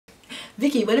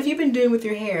Vicky, what have you been doing with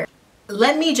your hair?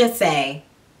 Let me just say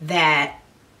that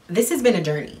this has been a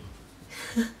journey.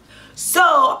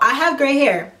 So I have gray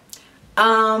hair.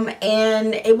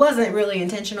 And it wasn't really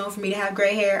intentional for me to have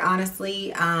gray hair,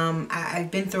 honestly.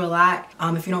 I've been through a lot.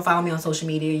 If you don't follow me on social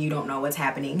media, you don't know what's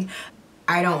happening.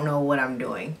 I don't know what I'm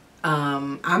doing.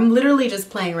 I'm literally just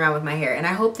playing around with my hair, and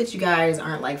I hope that you guys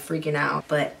aren't like freaking out,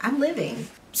 but I'm living.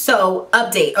 So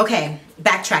update. Okay,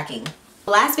 backtracking.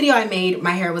 The last video I made,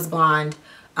 my hair was blonde,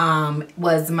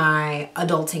 was my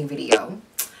adulting video,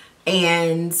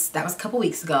 and that was a couple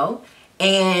weeks ago.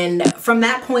 And from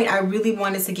that point, I really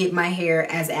wanted to get my hair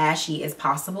as ashy as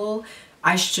possible.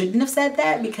 I shouldn't have said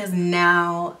that because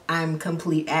now I'm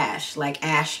complete ash, like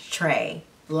ash tray,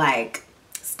 like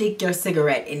stick your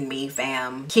cigarette in me,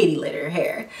 fam, kitty litter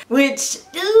hair, which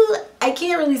I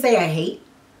can't really say I hate.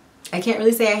 I can't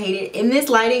really say I hate it. In this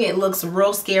lighting, it looks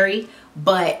real scary,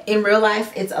 but in real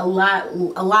life, it's a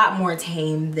lot more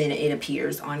tame than it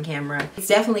appears on camera. It's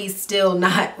definitely still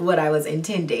not what I was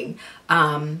intending.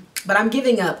 But I'm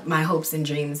giving up my hopes and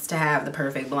dreams to have the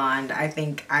perfect blonde. I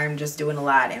think I'm just doing a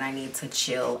lot and I need to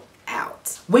chill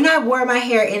out. When I wore my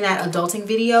hair in that adulting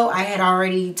video, I had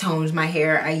already toned my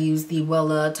hair. I used the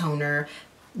Wella toner,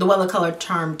 the Wella Color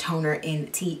Charm toner in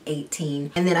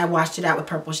T18, and then I washed it out with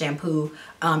purple shampoo,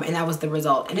 and that was the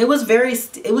result. And it was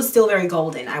still very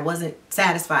golden. I wasn't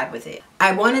satisfied with it.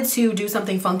 I wanted to do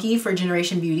something funky for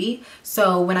Generation Beauty,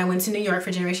 so when I went to New York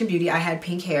for Generation Beauty, I had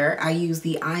pink hair. I used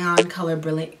the Ion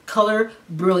Color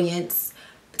Brilliance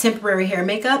temporary hair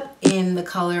makeup in the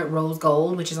color Rose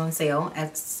Gold, which is on sale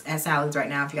at Sally's right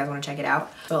now if you guys want to check it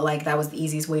out. Felt like that was the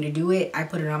easiest way to do it. I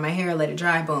put it on my hair, let it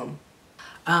dry, boom.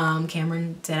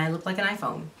 Cameron said I look like an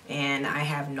iPhone, and I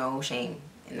have no shame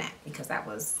in that because that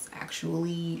was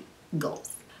actually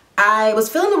goals. I was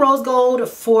feeling the rose gold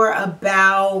for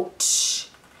about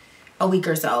a week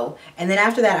or so, and then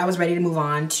after that I was ready to move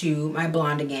on to my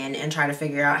blonde again and try to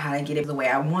figure out how to get it the way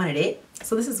I wanted it.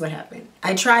 So this is what happened.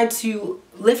 I tried to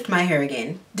lift my hair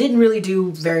again. Didn't really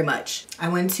do very much. I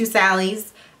went to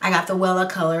Sally's. I got the Wella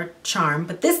Color Charm,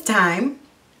 but this time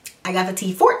I got the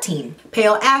T14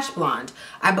 Pale Ash Blonde.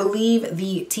 I believe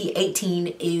the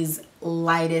T18 is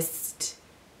lightest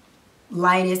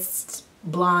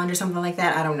blonde or something like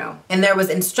that. I don't know. And there was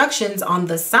instructions on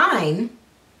the sign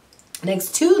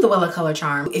next to the Wella Color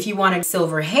Charm if you wanted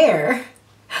silver hair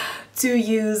to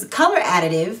use color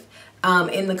additive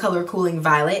in the color Cooling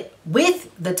Violet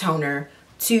with the toner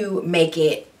to make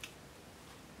it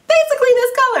basically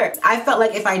this color. I felt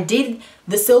like if I did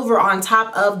the silver on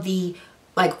top of the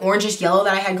like orangish yellow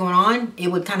that I had going on, it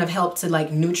would kind of help to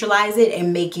like neutralize it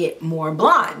and make it more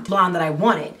blonde that I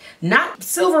wanted. Not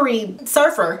silvery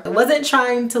surfer. I wasn't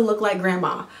trying to look like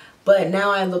grandma, but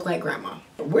now I look like grandma.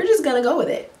 We're just gonna go with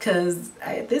it because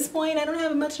at this point I don't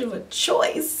have much of a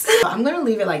choice. I'm gonna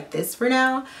leave it like this for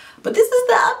now, but this is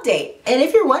the update. And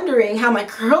if you're wondering how my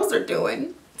curls are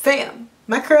doing, fam,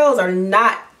 my curls are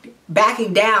not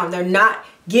backing down. They're not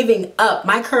giving up.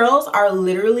 My curls are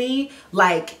literally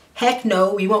like, heck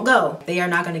no, we won't go. They are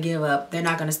not gonna give up. They're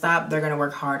not gonna stop. They're gonna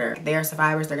work harder. They are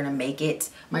survivors. They're gonna make it.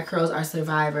 My curls are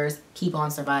survivors. Keep on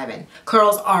surviving.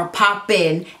 Curls are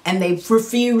popping and they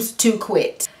refuse to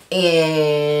quit.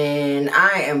 And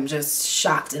I am just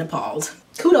shocked and appalled.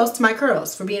 Kudos to my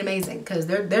curls for being amazing because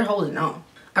they're holding on.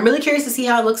 I'm really curious to see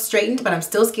how it looks straightened, but I'm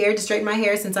still scared to straighten my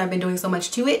hair since I've been doing so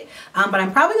much to it. But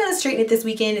I'm probably gonna straighten it this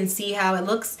weekend and see how it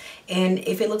looks. And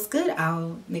if it looks good,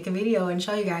 I'll make a video and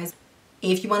show you guys.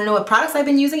 If you want to know what products I've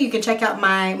been using, you can check out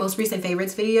my most recent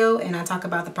favorites video, and I talk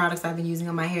about the products I've been using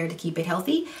on my hair to keep it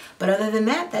healthy. But other than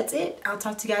that, that's it. I'll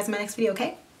talk to you guys in my next video,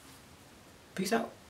 okay? Peace out.